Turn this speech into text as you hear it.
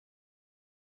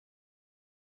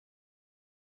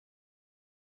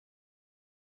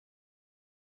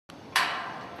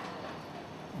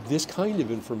This kind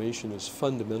of information is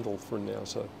fundamental for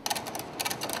NASA.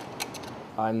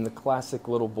 I'm the classic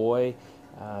little boy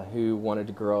who wanted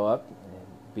to grow up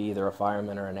and be either a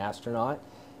fireman or an astronaut.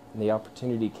 And the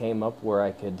opportunity came up where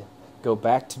I could go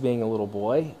back to being a little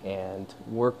boy and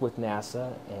work with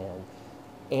NASA and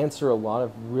answer a lot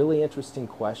of really interesting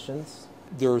questions.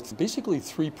 There are basically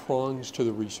three prongs to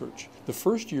the research. The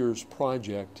first year's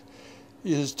project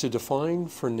is to define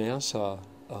for NASA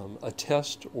a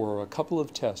test or a couple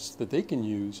of tests that they can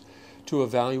use to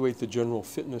evaluate the general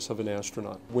fitness of an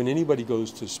astronaut. When anybody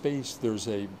goes to space, there's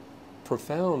a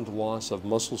profound loss of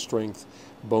muscle strength,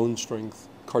 bone strength,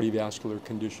 cardiovascular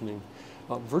conditioning.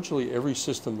 Virtually every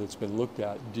system that's been looked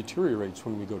at deteriorates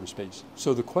when we go to space.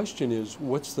 So the question is,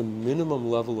 what's the minimum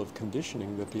level of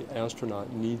conditioning that the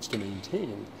astronaut needs to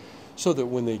maintain so that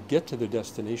when they get to their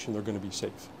destination, they're going to be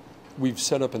safe? We've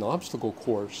set up an obstacle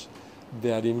course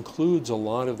that includes a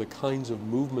lot of the kinds of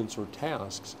movements or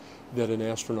tasks that an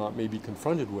astronaut may be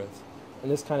confronted with. And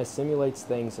this kind of simulates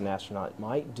things an astronaut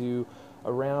might do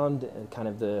around kind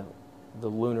of the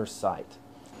lunar site.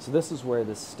 So this is where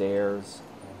the stairs,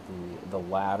 the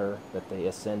ladder that they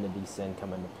ascend and descend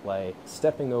come into play,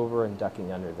 stepping over and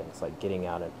ducking under things like getting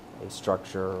out of a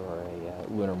structure or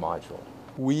a lunar module.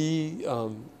 We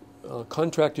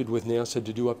contracted with NASA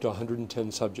to do up to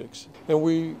 110 subjects, and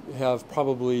we have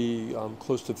probably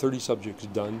close to 30 subjects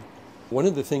done. One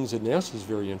of the things that NASA is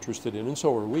very interested in, and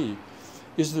so are we,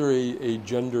 is there a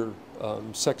gender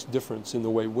sex difference in the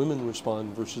way women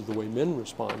respond versus the way men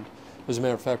respond. As a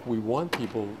matter of fact, we want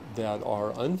people that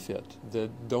are unfit,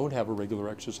 that don't have a regular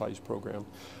exercise program,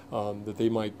 that they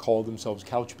might call themselves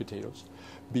couch potatoes,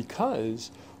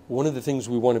 because one of the things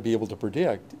we want to be able to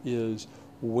predict is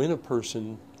when a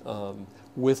person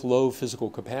with low physical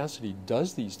capacity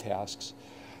does these tasks,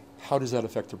 how does that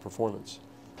affect their performance?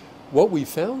 What we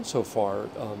found so far,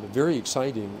 very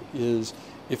exciting, is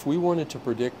if we wanted to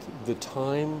predict the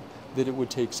time that it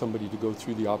would take somebody to go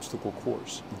through the obstacle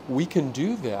course, we can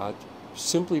do that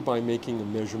simply by making a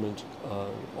measurement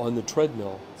on the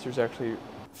treadmill. There's actually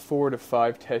 4 to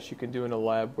 5 tests you can do in a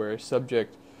lab where a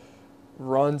subject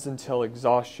runs until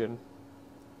exhaustion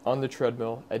on the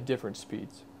treadmill at different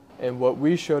speeds. And what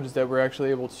we showed is that we're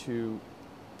actually able to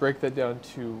break that down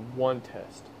to one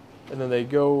test. And then they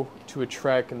go to a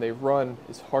track and they run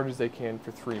as hard as they can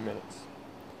for 3 minutes.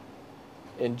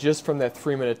 And just from that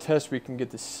 3-minute test, we can get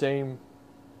the same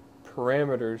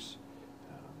parameters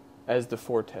as the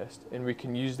 4 test, and we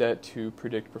can use that to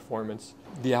predict performance.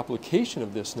 The application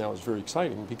of this now is very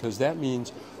exciting because that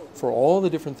means for all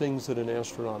the different things that an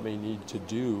astronaut may need to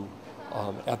do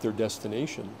at their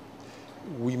destination,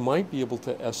 we might be able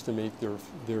to estimate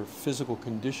their physical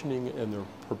conditioning and their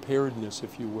preparedness,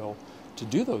 if you will, to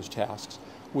do those tasks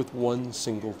with one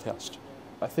single test.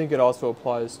 I think it also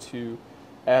applies to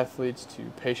athletes, to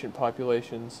patient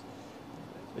populations,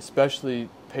 especially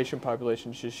patient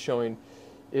populations, just showing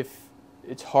if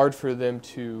it's hard for them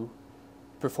to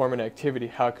perform an activity,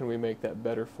 how can we make that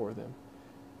better for them?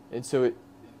 And so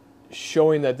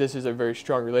showing that this is a very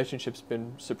strong relationship has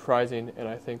been surprising, and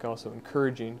I think also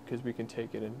encouraging, because we can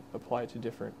take it and apply it to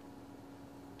different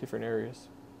areas.